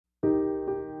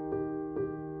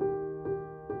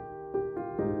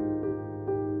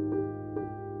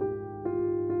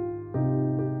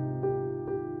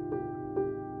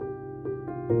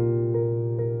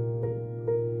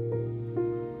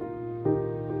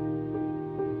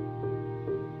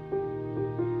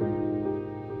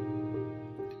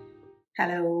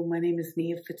Hello, my name is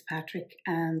Niamh Fitzpatrick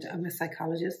and I'm a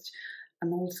psychologist.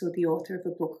 I'm also the author of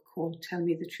a book called Tell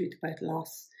Me the Truth About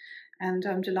Loss. And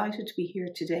I'm delighted to be here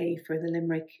today for the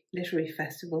Limerick Literary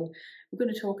Festival. We're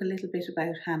going to talk a little bit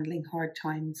about handling hard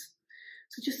times.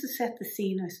 So just to set the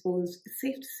scene, I suppose, it's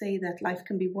safe to say that life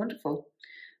can be wonderful,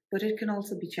 but it can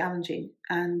also be challenging.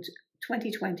 And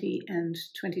 2020 and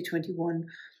 2021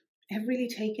 have really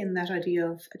taken that idea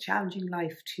of a challenging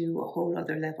life to a whole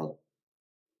other level.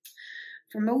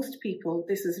 For most people,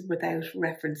 this is without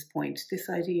reference point. This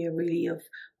idea really of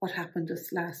what happened to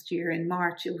us last year in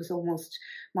March,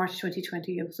 March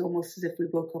 2020, it was almost as if we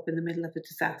woke up in the middle of a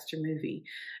disaster movie.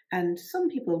 And some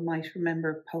people might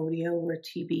remember polio or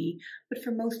TB, but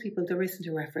for most people, there isn't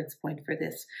a reference point for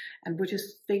this. And we're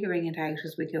just figuring it out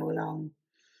as we go along.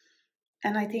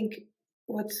 And I think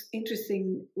what's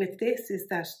interesting with this is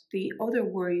that the other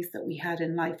worries that we had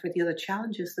in life, or the other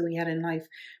challenges that we had in life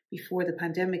before the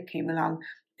pandemic came along,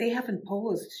 they haven't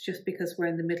paused just because we're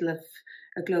in the middle of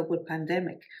a global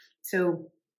pandemic. So,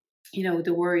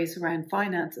 the worries around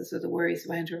finances, or the worries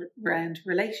around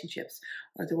relationships,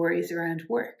 or the worries around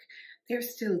work, they're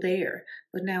still there.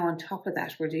 But now on top of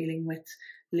that, we're dealing with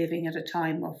living at a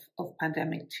time of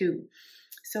pandemic too.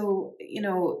 So,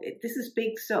 this is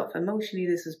big stuff. Emotionally,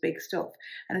 this is big stuff.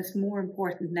 And it's more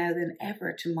important now than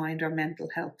ever to mind our mental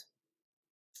health.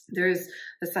 There's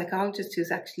a psychologist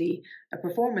who's actually a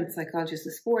performance psychologist,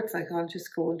 a sports psychologist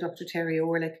called Dr. Terry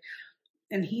Orlick.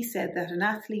 And he said that an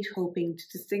athlete hoping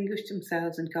to distinguish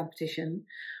themselves in competition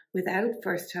without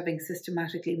first having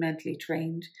systematically mentally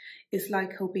trained is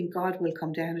like hoping God will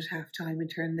come down at halftime and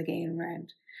turn the game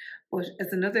around. But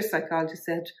as another psychologist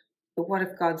said, but what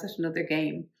if God's at another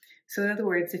game? So in other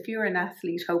words, if you're an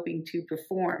athlete hoping to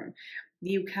perform,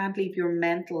 you can't leave your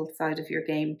mental side of your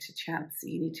game to chance.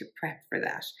 You need to prep for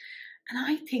that. And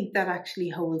I think that actually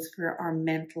holds for our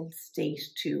mental state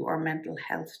too, our mental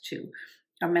health too,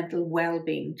 our mental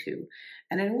well-being too.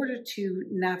 And in order to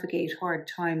navigate hard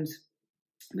times,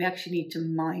 we actually need to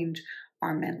mind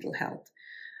our mental health.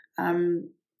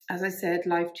 As I said,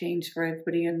 life changed for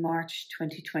everybody in March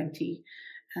 2020.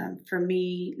 For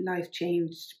me, life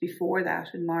changed before that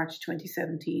in March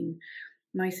 2017.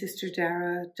 My sister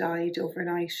Dara died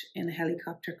overnight in a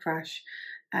helicopter crash,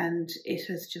 and it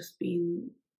has just been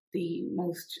the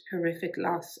most horrific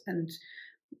loss and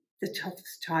the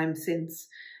toughest time since.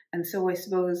 And so I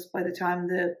suppose by the time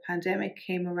the pandemic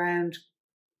came around,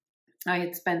 I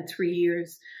had spent 3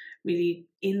 years really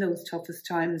in those toughest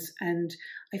times, and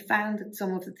I found that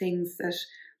some of the things that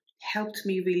helped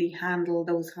me really handle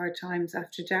those hard times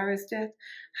after Dara's death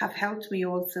have helped me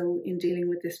also in dealing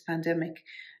with this pandemic.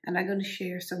 And I'm going to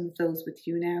share some of those with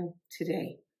you now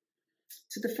today.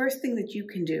 So the first thing that you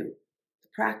can do, the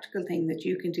practical thing that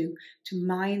you can do to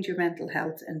mind your mental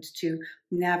health and to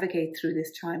navigate through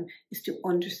this time is to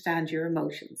understand your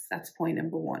emotions. That's point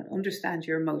number one, understand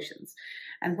your emotions.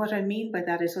 And what I mean by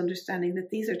that is understanding that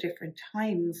these are different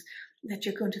times, that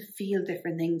you're going to feel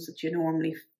different things that you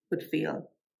normally would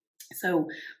feel. So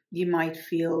you might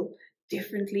feel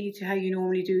differently to how you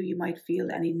normally do. You might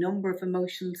feel any number of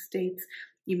emotional states.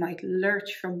 You might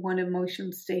lurch from one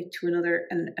emotional state to another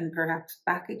and perhaps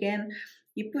back again.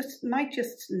 You might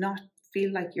just not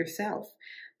feel like yourself.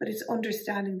 But it's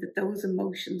understanding that those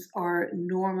emotions are a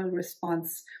normal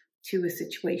response to a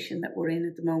situation that we're in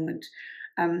at the moment.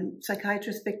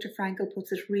 Psychiatrist Viktor Frankl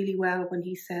puts it really well when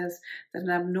he says that an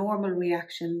abnormal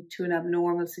reaction to an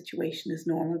abnormal situation is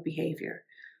normal behavior.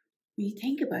 When you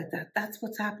think about that, that's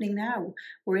what's happening now.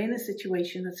 We're in a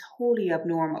situation that's wholly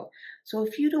abnormal. So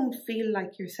if you don't feel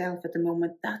like yourself at the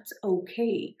moment, that's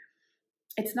okay.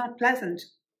 It's not pleasant,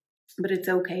 but it's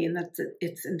okay, and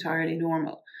it's entirely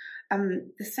normal.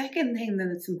 The second thing that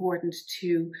it's important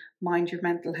to mind your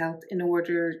mental health in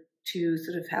order to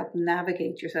sort of help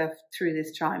navigate yourself through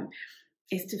this time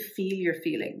is to feel your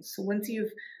feelings. So once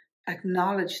you've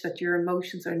acknowledge that your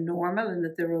emotions are normal and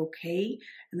that they're okay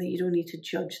and that you don't need to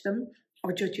judge them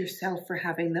or judge yourself for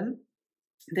having them,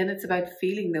 then it's about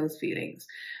feeling those feelings.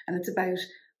 And it's about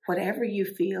whatever you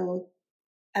feel,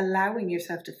 allowing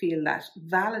yourself to feel that,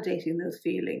 validating those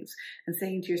feelings and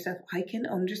saying to yourself, I can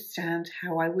understand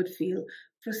how I would feel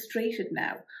frustrated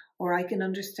now, or I can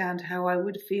understand how I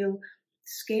would feel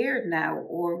scared now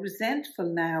or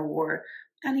resentful now or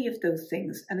any of those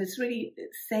things. And it's really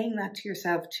saying that to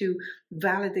yourself to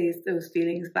validate those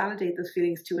feelings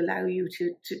to allow you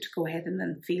to go ahead and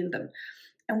then feel them.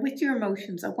 And with your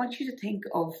emotions, I want you to think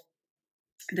of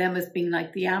them as being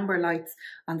like the amber lights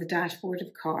on the dashboard of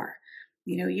a car.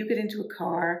 You get into a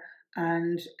car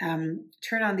and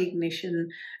turn on the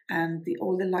ignition and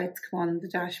all the lights come on the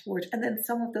dashboard, and then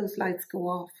some of those lights go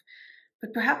off.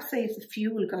 But perhaps say if the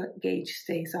fuel gauge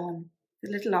stays on,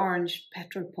 the little orange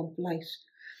petrol pump light,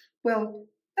 well,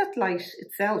 that light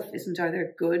itself isn't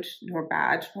either good nor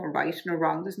bad nor right nor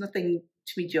wrong. There's nothing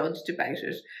to be judged about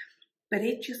it. But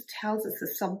it just tells us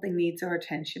that something needs our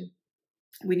attention.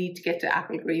 We need to get to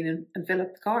apple green and fill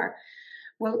up the car.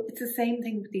 Well, it's the same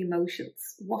thing with the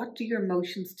emotions. What do your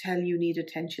emotions tell you need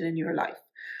attention in your life?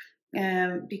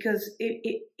 Because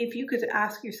if you could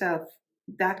ask yourself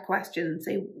that question and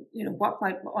say, what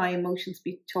might my emotions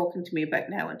be talking to me about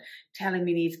now and telling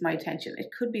me needs my attention? It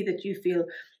could be that you feel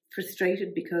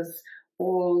frustrated because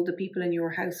all the people in your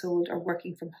household are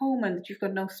working from home and that you've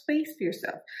got no space for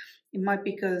yourself. It might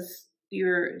be because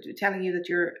you're telling you that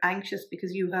you're anxious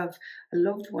because you have a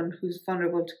loved one who's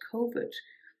vulnerable to COVID.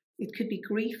 It could be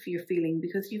grief you're feeling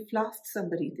because you've lost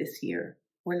somebody this year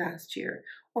or last year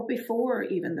or before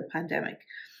even the pandemic.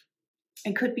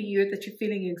 It could be that you're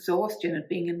feeling exhaustion at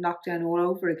being in lockdown all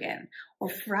over again, or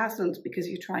frazzled because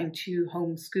you're trying to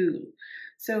homeschool.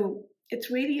 So it's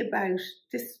really about,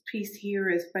 this piece here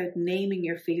is about naming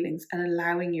your feelings and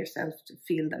allowing yourself to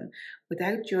feel them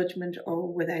without judgment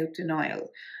or without denial.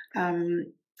 And,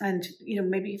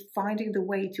 maybe finding the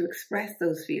way to express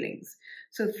those feelings.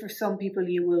 So for some people,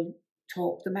 you will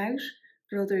talk them out.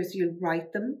 For others, you'll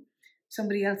write them.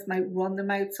 Somebody else might run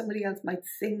them out. Somebody else might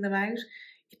sing them out.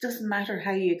 It doesn't matter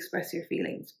how you express your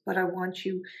feelings, but I want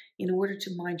you, in order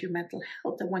to mind your mental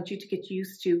health, I want you to get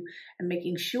used to and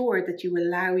making sure that you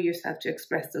allow yourself to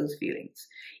express those feelings,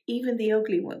 even the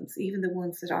ugly ones, even the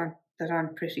ones that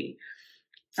aren't pretty.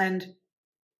 And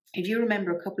if you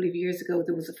remember, a couple of years ago,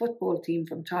 there was a football team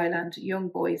from Thailand, young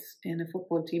boys in a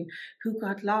football team, who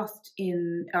got lost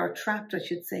or trapped, I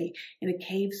should say, in a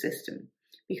cave system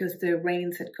because the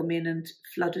rains had come in and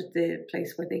flooded the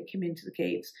place where they came into the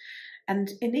caves. And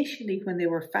initially, when they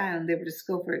were found, they were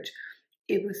discovered,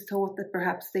 it was thought that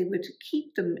perhaps they would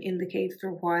keep them in the caves for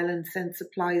a while and send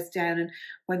supplies down. And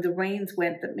when the rains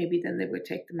went, that maybe then they would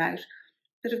take them out.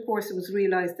 But of course, it was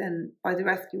realised then by the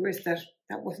rescuers that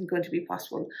that wasn't going to be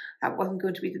possible. That wasn't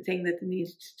going to be the thing that they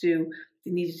needed to do.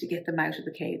 They needed to get them out of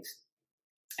the caves.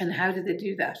 And how did they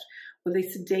do that? Well, they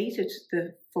sedated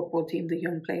the football team, the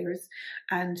young players,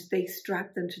 and they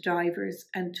strapped them to divers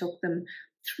and took them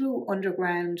through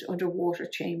underwater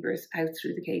chambers out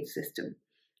through the cave system.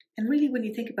 And really, when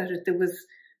you think about it,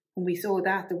 when we saw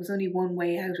that, there was only one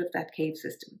way out of that cave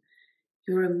system.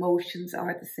 Your emotions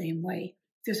are the same way.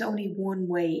 There's only one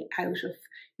way out of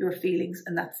your feelings,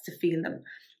 and that's to feel them.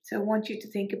 So I want you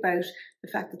to think about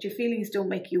the fact that your feelings don't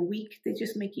make you weak, they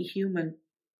just make you human.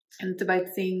 And it's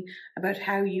about seeing about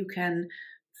how you can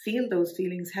feel those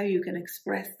feelings, how you can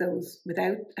express those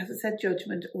without, as I said,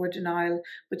 judgment or denial,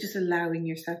 but just allowing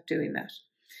yourself doing that.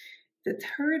 The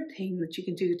third thing that you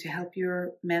can do to help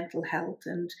your mental health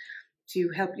and to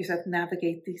help yourself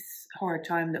navigate this hard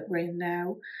time that we're in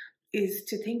now is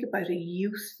to think about a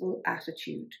useful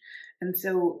attitude. And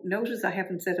so notice I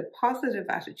haven't said a positive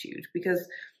attitude, because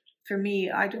for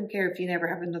me, I don't care if you never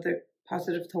have another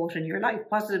positive thought in your life.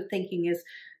 Positive thinking is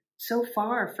so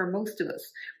far for most of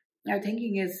us. Our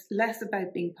thinking is less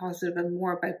about being positive and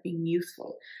more about being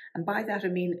useful. And by that I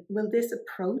mean, will this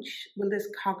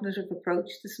cognitive approach,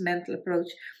 this mental approach,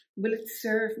 will it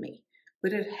serve me?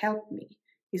 Will it help me?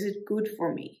 Is it good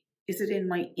for me? Is it in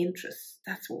my interests?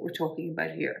 That's what we're talking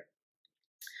about here.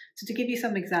 So to give you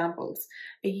some examples,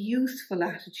 a useful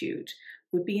attitude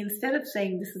would be, instead of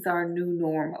saying this is our new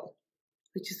normal,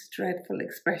 which is a dreadful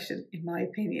expression in my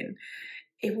opinion,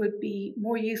 it would be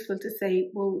more useful to say,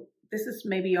 well, this is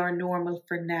maybe our normal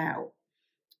for now.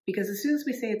 Because as soon as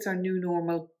we say it's our new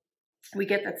normal, we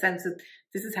get that sense that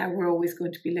this is how we're always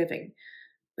going to be living.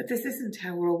 But this isn't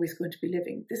how we're always going to be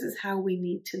living. This is how we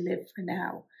need to live for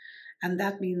now. And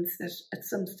that means that at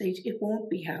some stage, it won't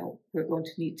be how we're going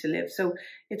to need to live. So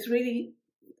it's really,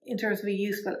 in terms of a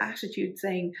useful attitude,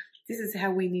 saying this is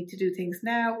how we need to do things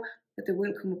now, but there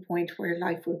will come a point where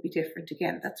life will be different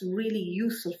again. That's really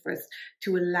useful for us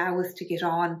to allow us to get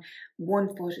on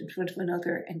one foot in front of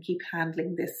another and keep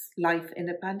handling this life in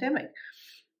a pandemic.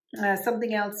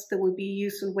 Something else that would be a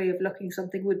useful way of looking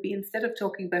something would be, instead of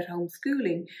talking about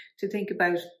homeschooling, to think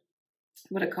about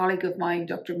what a colleague of mine,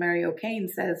 Dr. Mary O'Kane,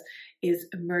 says is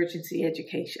emergency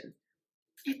education.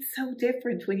 It's so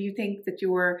different when you think that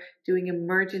you're doing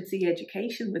emergency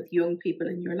education with young people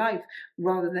in your life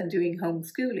rather than doing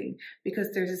homeschooling,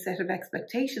 because there's a set of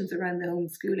expectations around the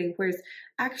homeschooling, whereas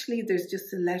actually there's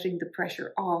just a letting the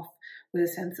pressure off with a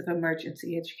sense of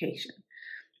emergency education.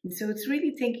 And so it's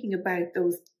really thinking about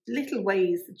those little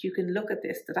ways that you can look at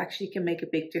this that actually can make a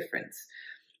big difference.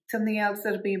 Something else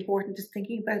that would be important is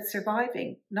thinking about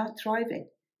surviving, not thriving.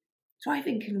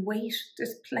 Driving can wait.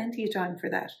 There's plenty of time for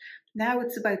that. Now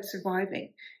it's about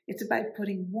surviving. It's about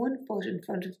putting one foot in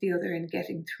front of the other and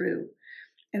getting through.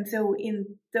 And so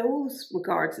in those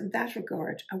regards, in that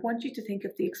regard, I want you to think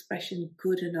of the expression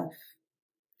good enough.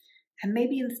 And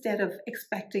maybe instead of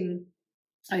expecting,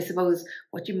 I suppose,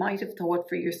 what you might have thought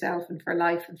for yourself and for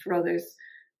life and for others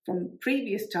from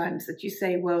previous times, that you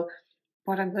say, well,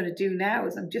 what I'm going to do now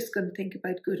is I'm just going to think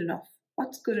about good enough.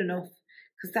 What's good enough?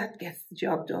 Because that gets the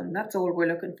job done. That's all we're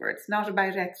looking for. It's not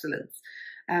about excellence.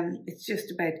 It's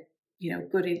just about,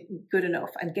 good enough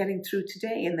and getting through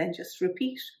today, and then just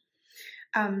repeat.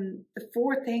 The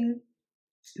fourth thing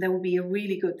that would be a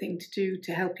really good thing to do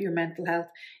to help your mental health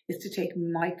is to take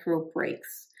micro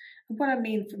breaks. And what I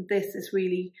mean from this is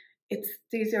really,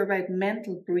 these are about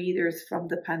mental breathers from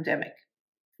the pandemic,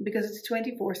 because it's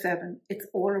 24/7. It's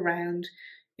all around.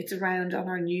 It's around on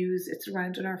our news. It's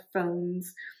around on our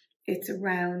phones. It's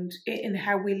around in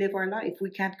how we live our life. We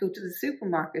can't go to the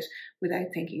supermarket without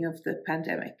thinking of the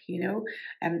pandemic,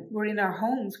 we're in our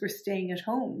homes, we're staying at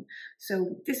home.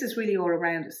 So this is really all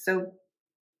around us. So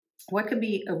what can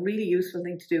be a really useful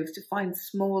thing to do is to find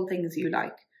small things you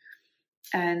like.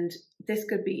 And this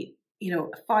could be, a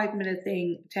 5-minute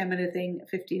thing, 10-minute thing,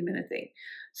 a 15-minute thing.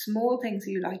 Small things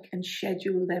you like, and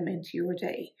schedule them into your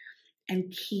day.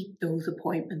 And keep those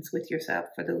appointments with yourself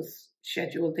for those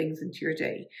scheduled things into your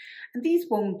day. And these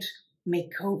won't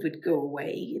make COVID go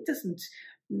away. It doesn't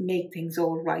make things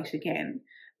all right again.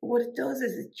 But what it does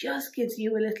is it just gives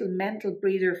you a little mental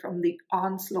breather from the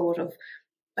onslaught of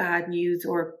bad news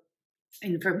or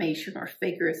information or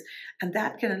figures. And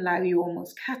that can allow you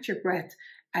almost catch your breath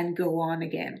and go on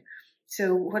again.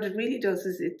 So what it really does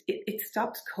is it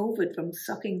stops COVID from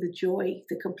sucking the joy,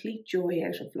 the complete joy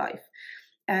out of life.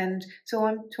 And so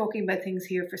I'm talking about things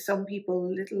here for some people,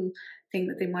 a little thing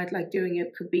that they might like doing.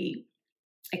 It could be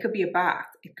a bath.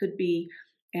 It could be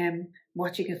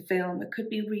watching a film. It could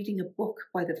be reading a book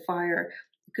by the fire.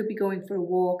 It could be going for a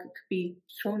walk. It could be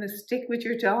throwing a stick with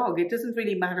your dog. It doesn't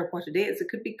really matter what it is. It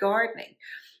could be gardening.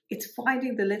 It's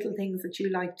finding the little things that you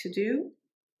like to do,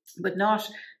 but not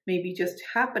maybe just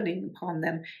happening upon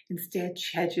them, instead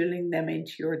scheduling them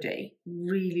into your day.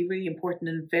 Really, really important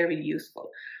and very useful.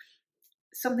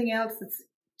 Something else that's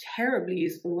terribly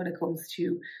useful when it comes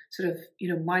to sort of,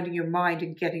 minding your mind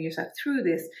and getting yourself through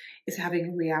this is having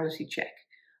a reality check.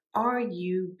 Are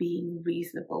you being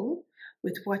reasonable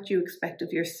with what you expect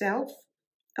of yourself,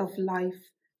 of life,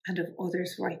 and of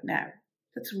others right now?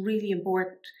 That's really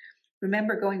important.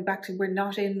 Remember, going back to, we're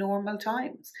not in normal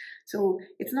times. So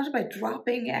it's not about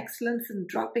dropping excellence and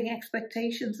dropping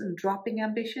expectations and dropping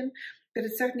ambition, but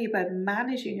it's certainly about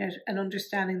managing it and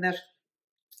understanding that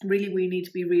really we need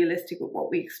to be realistic with what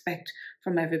we expect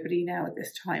from everybody now at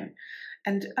this time.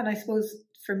 And I suppose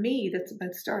for me, that's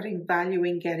about starting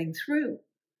valuing getting through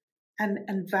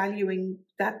and valuing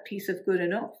that piece of good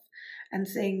enough, and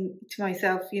saying to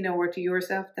myself, or to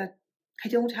yourself, that I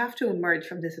don't have to emerge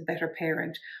from this a better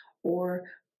parent or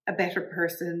a better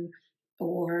person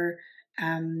or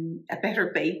a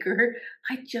better baker.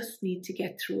 I just need to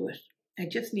get through it. I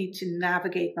just need to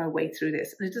navigate my way through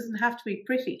this. And it doesn't have to be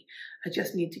pretty. I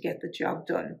just need to get the job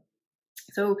done.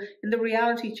 So in the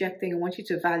reality check thing, I want you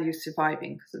to value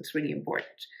surviving, because it's really important.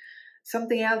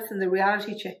 Something else in the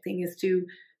reality check thing is to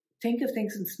think of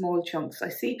things in small chunks. I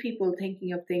see people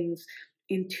thinking of things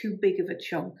in too big of a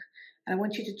chunk. And I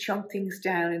want you to chunk things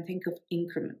down and think of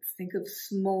increments. Think of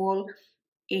small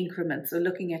increments. So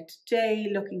looking at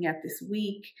today, looking at this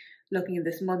week, looking at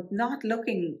this month, not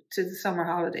looking to the summer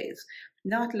holidays,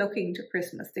 not looking to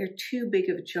Christmas. They're too big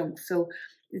of a chunk. So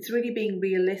it's really being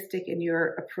realistic in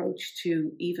your approach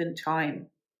to even time.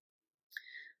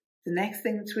 The next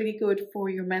thing that's really good for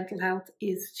your mental health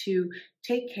is to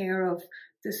take care of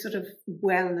the sort of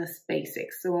wellness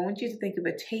basics. So I want you to think of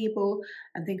a table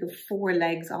and think of 4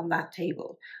 legs on that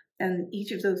table. And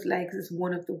each of those legs is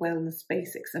one of the wellness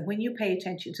basics. And when you pay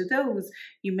attention to those,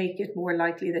 you make it more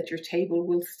likely that your table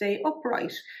will stay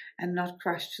upright and not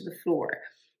crash to the floor.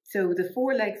 So the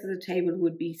 4 legs of the table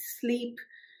would be sleep,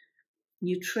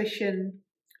 nutrition,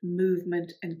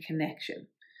 movement, and connection.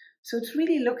 So it's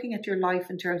really looking at your life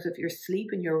in terms of your sleep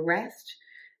and your rest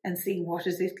and seeing what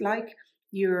is it like,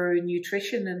 your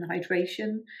nutrition and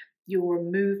hydration, your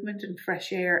movement and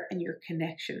fresh air, and your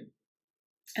connection.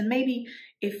 And maybe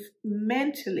if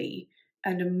mentally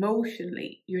and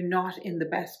emotionally you're not in the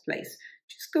best place,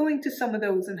 just going to some of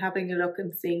those and having a look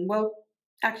and seeing, well,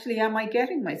 actually, am I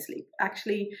getting my sleep?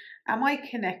 Actually, am I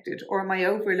connected, or am I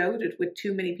overloaded with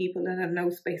too many people and have no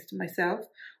space to myself?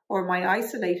 Or am I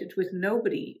isolated with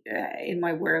nobody in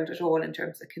my world at all in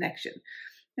terms of connection?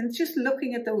 And it's just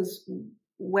looking at those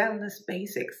wellness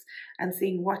basics and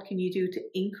seeing what can you do to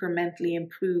incrementally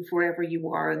improve wherever you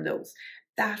are in those.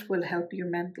 That will help your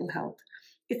mental health.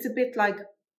 It's a bit like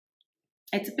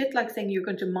saying you're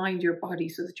going to mind your body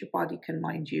so that your body can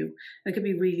mind you. And it can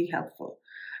be really helpful.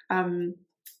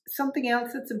 Something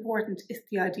else that's important is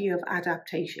the idea of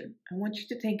adaptation. I want you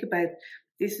to think about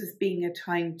this as being a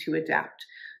time to adapt.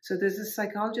 So there's a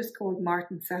psychologist called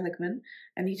Martin Seligman,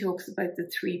 and he talks about the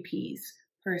 3 Ps: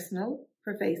 personal,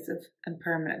 pervasive, and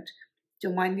permanent.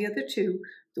 Don't mind the other 2.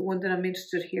 The one that I'm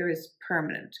interested here is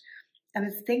permanent. And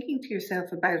it's thinking to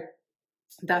yourself about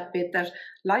that bit, that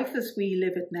life as we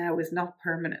live it now is not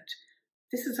permanent.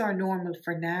 This is our normal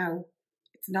for now.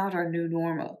 It's not our new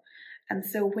normal. And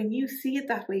so when you see it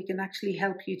that way, it can actually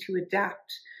help you to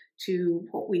adapt to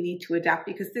what we need to adapt,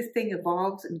 because this thing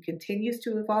evolves and continues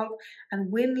to evolve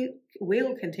and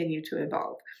will continue to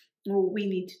evolve. And what we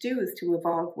need to do is to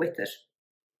evolve with it.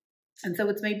 And so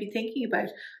it's maybe thinking about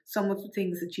some of the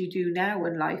things that you do now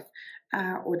in life,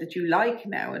 or that you like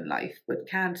now in life, but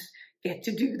can't get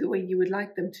to do the way you would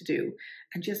like them to do,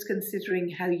 and just considering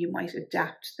how you might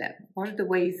adapt them. What are the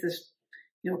ways that,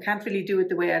 can't really do it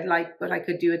the way I'd like, but I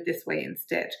could do it this way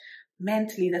instead.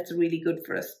 Mentally, that's really good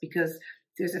for us, because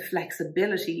there's a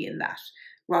flexibility in that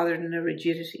rather than a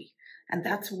rigidity. And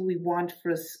that's what we want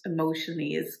for us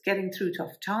emotionally, is getting through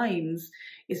tough times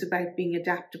is about being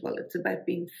adaptable. It's about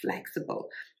being flexible.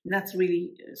 And that's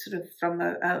really sort of from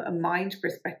a mind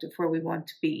perspective where we want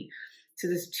to be. So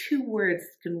there's 2 words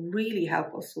that can really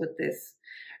help us with this.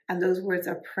 And those words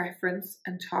are preference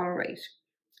and tolerate.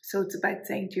 So it's about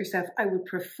saying to yourself, I would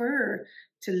prefer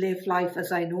to live life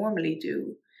as I normally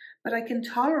do, but I can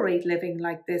tolerate living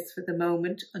like this for the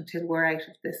moment until we're out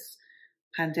of this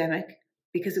pandemic,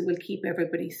 because it will keep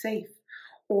everybody safe.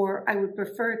 Or I would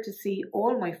prefer to see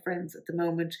all my friends at the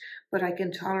moment, but I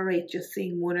can tolerate just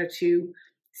seeing 1 or 2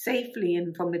 safely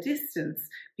and from a distance,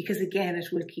 because again, it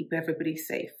will keep everybody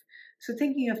safe. So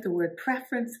thinking of the word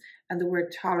preference and the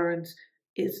word tolerate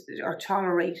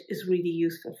is really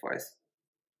useful for us.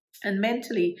 And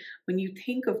mentally, when you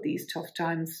think of these tough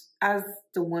times as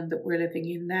the one that we're living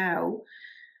in now,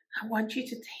 I want you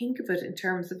to think of it in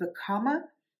terms of a comma,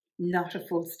 not a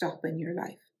full stop in your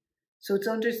life. So it's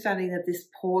understanding that this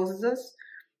pauses us,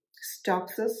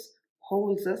 stops us,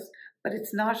 holds us, but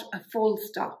it's not a full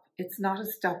stop. It's not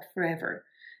a stop forever.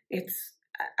 It's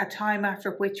a time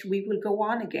after which we will go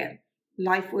on again.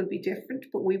 Life will be different,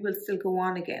 but we will still go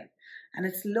on again. And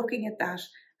it's looking at that,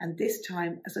 and this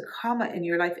time as a comma in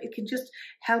your life, it can just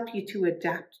help you to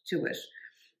adapt to it.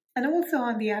 And also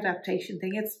on the adaptation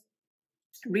thing, it's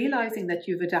realizing that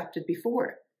you've adapted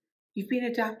before. You've been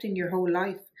adapting your whole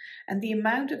life, and the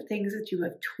amount of things that you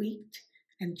have tweaked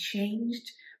and changed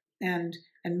and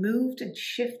moved and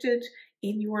shifted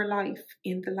in your life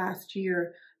in the last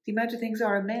year, the amount of things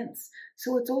are immense.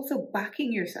 So it's also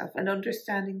backing yourself and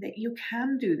understanding that you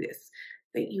can do this,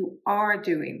 that you are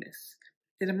doing this,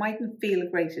 that it mightn't feel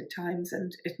great at times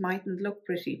and it mightn't look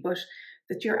pretty, but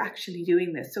that you're actually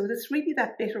doing this. So it's really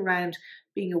that bit around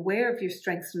being aware of your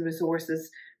strengths and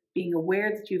resources, being aware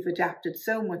that you've adapted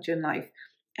so much in life,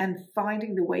 and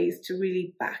finding the ways to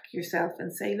really back yourself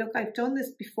and say, look, I've done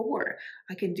this before,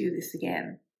 I can do this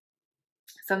again.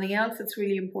 Something else that's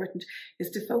really important is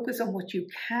to focus on what you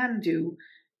can do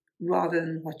rather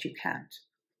than what you can't.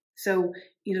 So,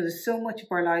 there's so much of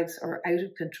our lives are out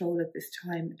of control at this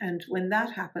time. And when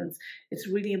that happens, it's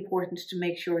really important to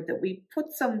make sure that we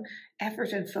put some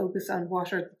effort and focus on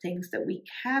what are the things that we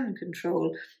can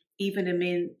control, even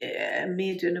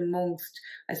amid and amongst,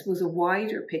 I suppose, a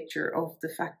wider picture of the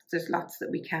fact that there's lots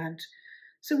that we can't.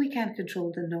 So we can't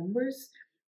control the numbers.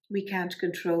 We can't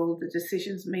control the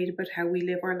decisions made about how we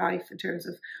live our life in terms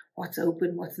of what's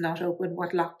open, what's not open,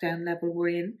 what lockdown level we're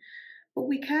in. But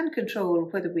we can control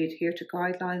whether we adhere to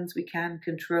guidelines. We can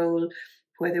control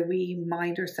whether we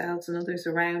mind ourselves and others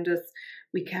around us.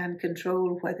 We can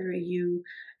control whether you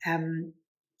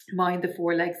mind the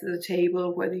 4 legs of the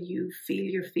table, whether you feel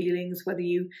your feelings, whether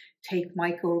you take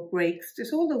micro breaks.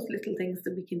 There's all those little things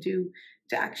that we can do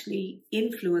to actually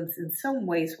influence in some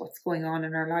ways what's going on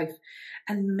in our life.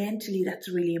 And mentally,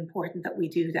 that's really important that we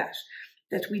do that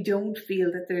we don't feel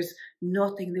that there's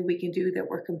nothing that we can do, that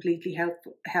we're completely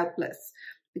helpless.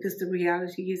 Because the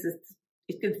reality is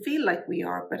it can feel like we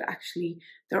are, but actually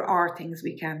there are things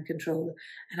we can control.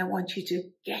 And I want you to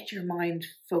get your mind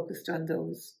focused on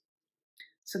those.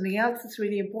 Something else that's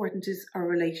really important is our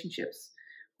relationships.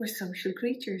 We're social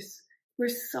creatures. We're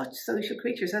such social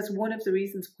creatures. That's one of the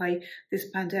reasons why this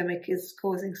pandemic is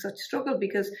causing such struggle,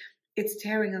 because it's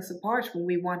tearing us apart when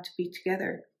we want to be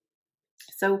together.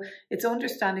 So it's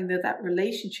understanding that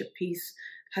relationship piece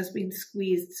has been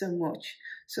squeezed so much.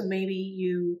 So maybe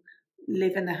you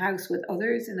live in a house with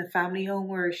others in a family home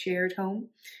or a shared home.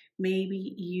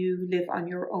 Maybe you live on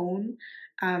your own.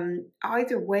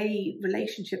 Either way,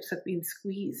 relationships have been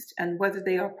squeezed, and whether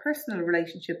they are personal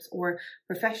relationships or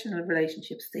professional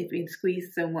relationships, they've been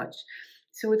squeezed so much.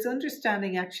 So it's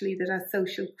understanding actually that as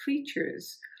social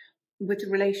creatures with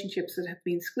relationships that have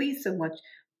been squeezed so much,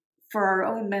 for our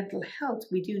own mental health,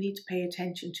 we do need to pay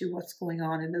attention to what's going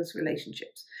on in those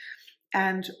relationships.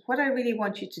 And what I really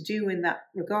want you to do in that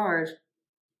regard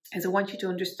is I want you to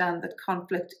understand that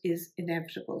conflict is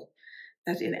inevitable,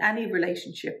 that in any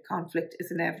relationship, conflict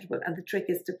is inevitable, and the trick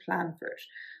is to plan for it.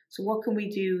 So what can we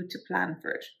do to plan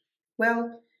for it?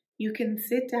 Well, you can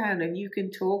sit down and you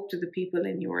can talk to the people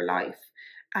in your life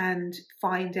and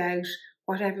find out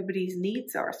what everybody's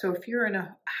needs are. So if you're in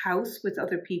a house with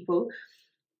other people,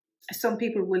 some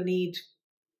people will need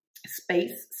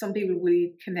space, some people will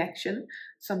need connection,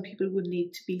 some people will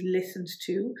need to be listened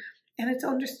to. And it's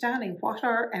understanding what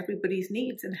are everybody's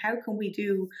needs and how can we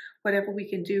do whatever we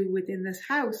can do within this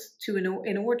house to,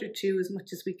 in order to, as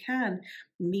much as we can,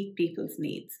 meet people's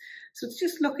needs. So it's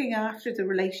just looking after the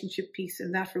relationship piece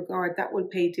in that regard that will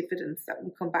pay dividends, that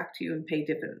will come back to you and pay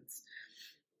dividends.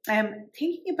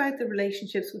 Thinking about the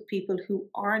relationships with people who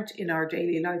aren't in our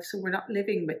daily life, so we're not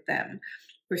living with them,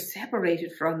 we're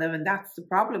separated from them, and that's the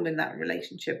problem in that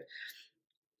relationship.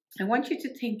 I want you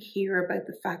to think here about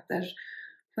the fact that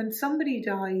when somebody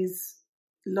dies,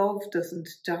 love doesn't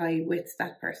die with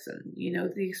that person. You know,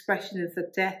 the expression is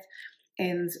that death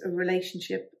ends a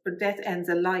relationship, or death ends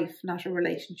a life, not a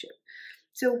relationship.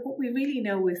 So what we really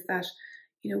know is that,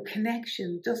 you know,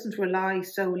 connection doesn't rely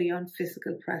solely on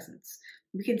physical presence.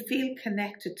 We can feel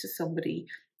connected to somebody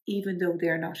even though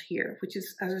they're not here, which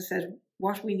is, as I said,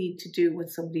 what we need to do when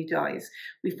somebody dies.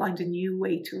 We find a new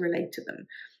way to relate to them.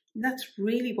 And that's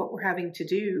really what we're having to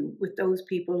do with those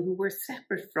people who we're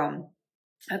separate from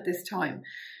at this time.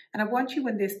 And I want you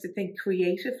in this to think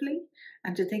creatively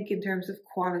and to think in terms of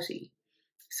quality.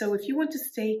 So if you want to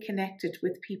stay connected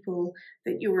with people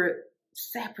that you're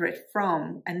separate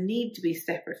from and need to be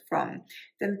separate from,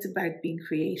 then it's about being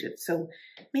creative. So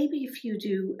maybe if you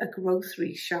do a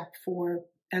grocery shop for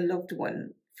a loved one,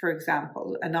 for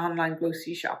example, an online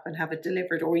grocery shop, and have it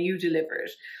delivered, or you deliver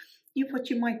it, what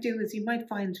you might do is you might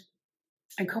find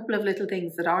a couple of little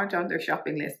things that aren't on their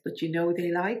shopping list, but you know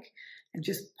they like, and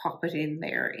just pop it in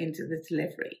there into the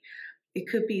delivery. It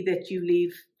could be that you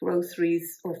leave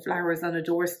groceries or flowers on a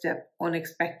doorstep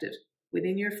unexpected,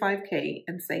 within your 5K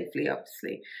and safely,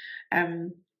 obviously.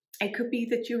 It could be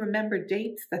that you remember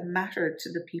dates that matter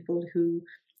to the people who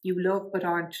you love, but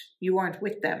you aren't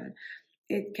with them.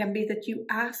 It can be that you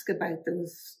ask about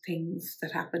those things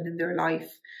that happen in their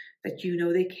life that you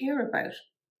know they care about.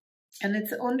 And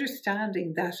it's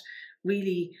understanding that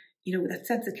really, you know, that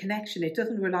sense of connection, it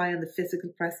doesn't rely on the physical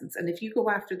presence. And if you go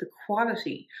after the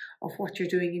quality of what you're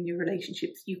doing in your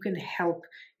relationships, you can help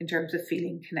in terms of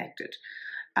feeling connected.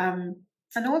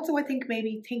 And also, I think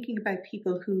maybe thinking about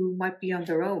people who might be on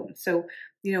their own. So,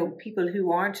 you know, people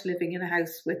who aren't living in a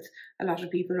house with a lot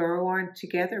of people, or who aren't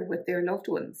together with their loved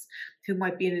ones, who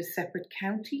might be in a separate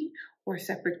county or a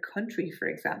separate country, for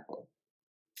example.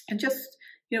 And just,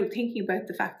 you know, thinking about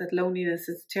the fact that loneliness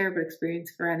is a terrible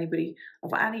experience for anybody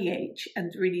of any age,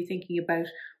 and really thinking about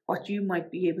what you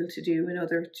might be able to do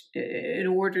in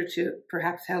order to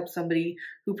perhaps help somebody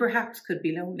who perhaps could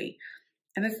be lonely.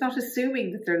 And it's not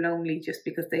assuming that they're lonely just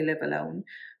because they live alone,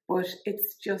 but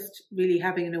it's just really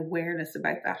having an awareness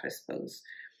about that, I suppose.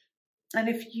 And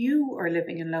if you are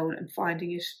living alone and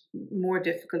finding it more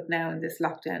difficult now in this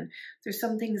lockdown, there's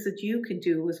some things that you can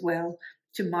do as well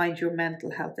to mind your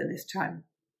mental health in this time.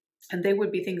 And they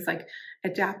would be things like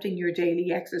adapting your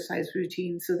daily exercise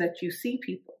routine so that you see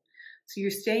people. So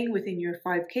you're staying within your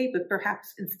 5K, but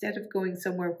perhaps instead of going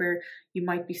somewhere where you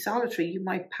might be solitary, you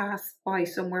might pass by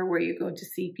somewhere where you're going to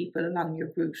see people along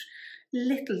your route.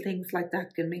 Little things like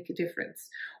that can make a difference.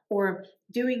 Or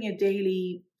doing a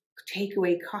daily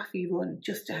takeaway coffee run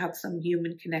just to have some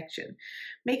human connection.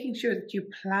 Making sure that you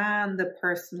plan the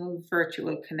personal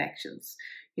virtual connections.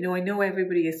 You know, I know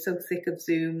everybody is so sick of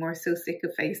Zoom or so sick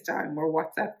of FaceTime or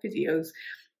WhatsApp videos,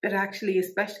 but actually,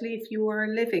 especially if you are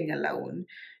living alone,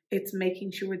 it's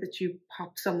making sure that you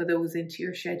pop some of those into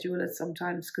your schedule at some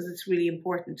times, because it's really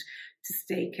important to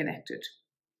stay connected.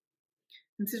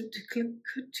 And so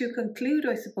to conclude,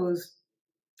 I suppose,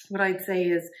 what I'd say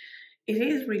is it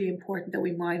is really important that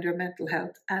we mind our mental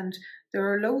health, and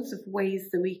there are loads of ways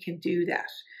that we can do that.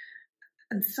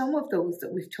 And some of those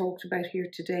that we've talked about here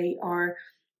today are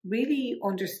really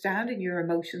understanding your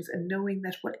emotions and knowing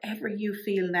that whatever you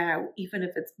feel now, even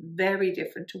if it's very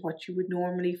different to what you would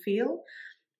normally feel,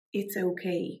 it's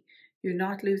okay. You're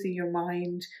not losing your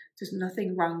mind. There's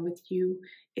nothing wrong with you.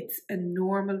 It's a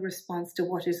normal response to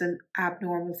what is an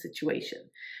abnormal situation.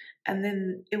 And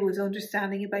then it was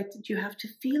understanding about that you have to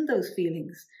feel those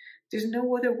feelings. There's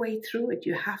no other way through it.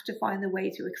 You have to find a way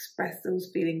to express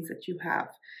those feelings that you have.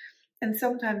 And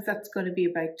sometimes that's going to be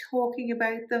about talking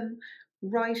about them,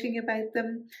 writing about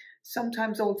them.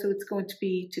 Sometimes also it's going to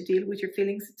be to deal with your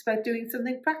feelings. It's about doing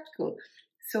something practical.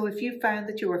 So if you found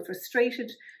that you were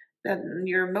frustrated, that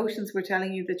your emotions were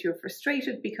telling you that you're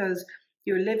frustrated because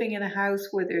you're living in a house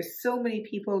where there's so many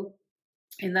people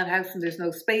in that house and there's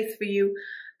no space for you,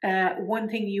 one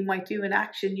thing you might do, an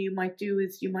action you might do,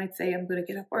 is you might say, I'm going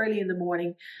to get up early in the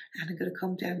morning and I'm going to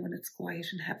come down when it's quiet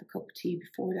and have a cup of tea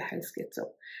before the house gets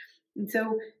up. And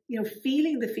so,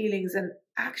 feeling the feelings and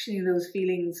actioning those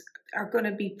feelings are going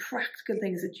to be practical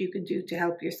things that you can do to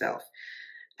help yourself.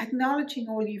 Acknowledging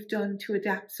all you've done to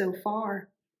adapt so far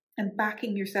and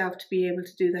backing yourself to be able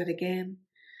to do that again.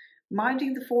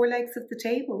 Minding the four legs of the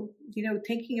table,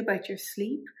 thinking about your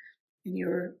sleep and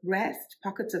your rest,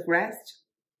 pockets of rest,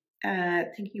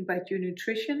 thinking about your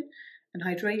nutrition and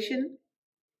hydration,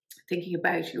 thinking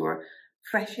about your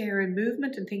fresh air and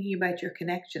movement, and thinking about your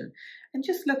connection, and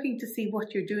just looking to see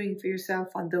what you're doing for yourself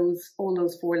on all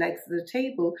those four legs of the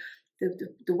table,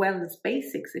 the wellness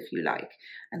basics, if you like,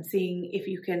 and seeing if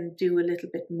you can do a little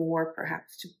bit more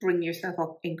perhaps to bring yourself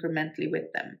up incrementally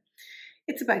with them.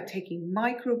 It's about taking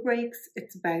micro breaks.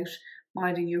 It's about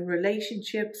minding your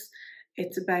relationships.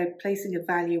 It's about placing a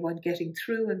value on getting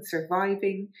through and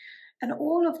surviving. And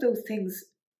all of those things,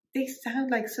 they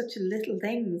sound like such little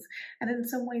things. And in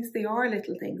some ways they are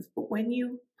little things. But when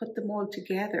you put them all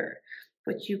together,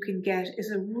 what you can get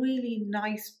is a really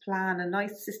nice plan, a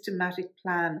nice systematic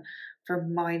plan for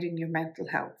minding your mental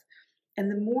health.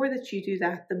 And the more that you do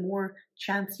that, the more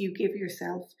chance you give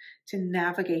yourself to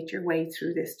navigate your way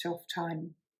through this tough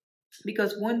time.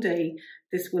 Because one day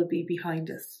this will be behind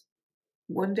us.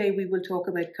 One day we will talk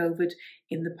about COVID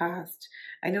in the past.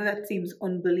 I know that seems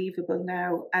unbelievable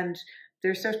now, and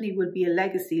there certainly will be a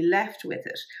legacy left with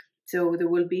it. So there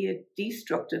will be a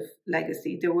destructive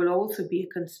legacy. There will also be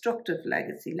a constructive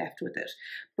legacy left with it.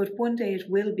 But one day it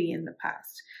will be in the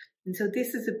past. And so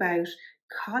this is about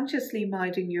consciously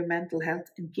minding your mental health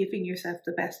and giving yourself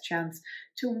the best chance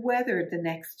to weather the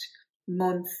next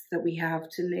months that we have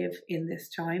to live in this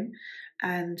time.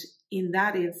 And in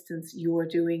that instance, you are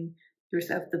doing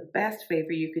yourself the best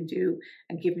favor you can do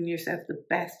and giving yourself the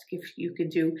best gift you can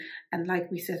do. And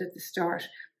like we said at the start,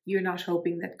 you're not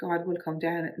hoping that God will come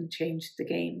down and change the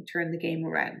game, turn the game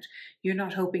around. You're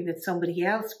not hoping that somebody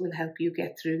else will help you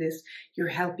get through this. You're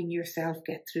helping yourself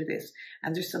get through this.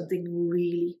 And there's something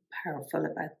really powerful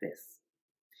about this.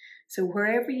 So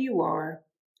wherever you are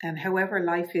and however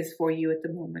life is for you at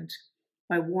the moment,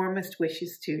 my warmest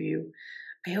wishes to you.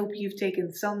 I hope you've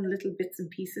taken some little bits and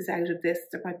pieces out of this.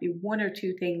 There might be one or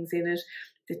two things in it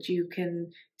that you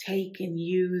can take and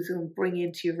use or bring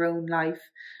into your own life.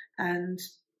 And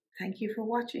thank you for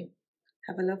watching.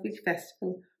 Have a lovely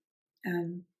festival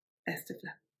and best of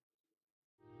luck.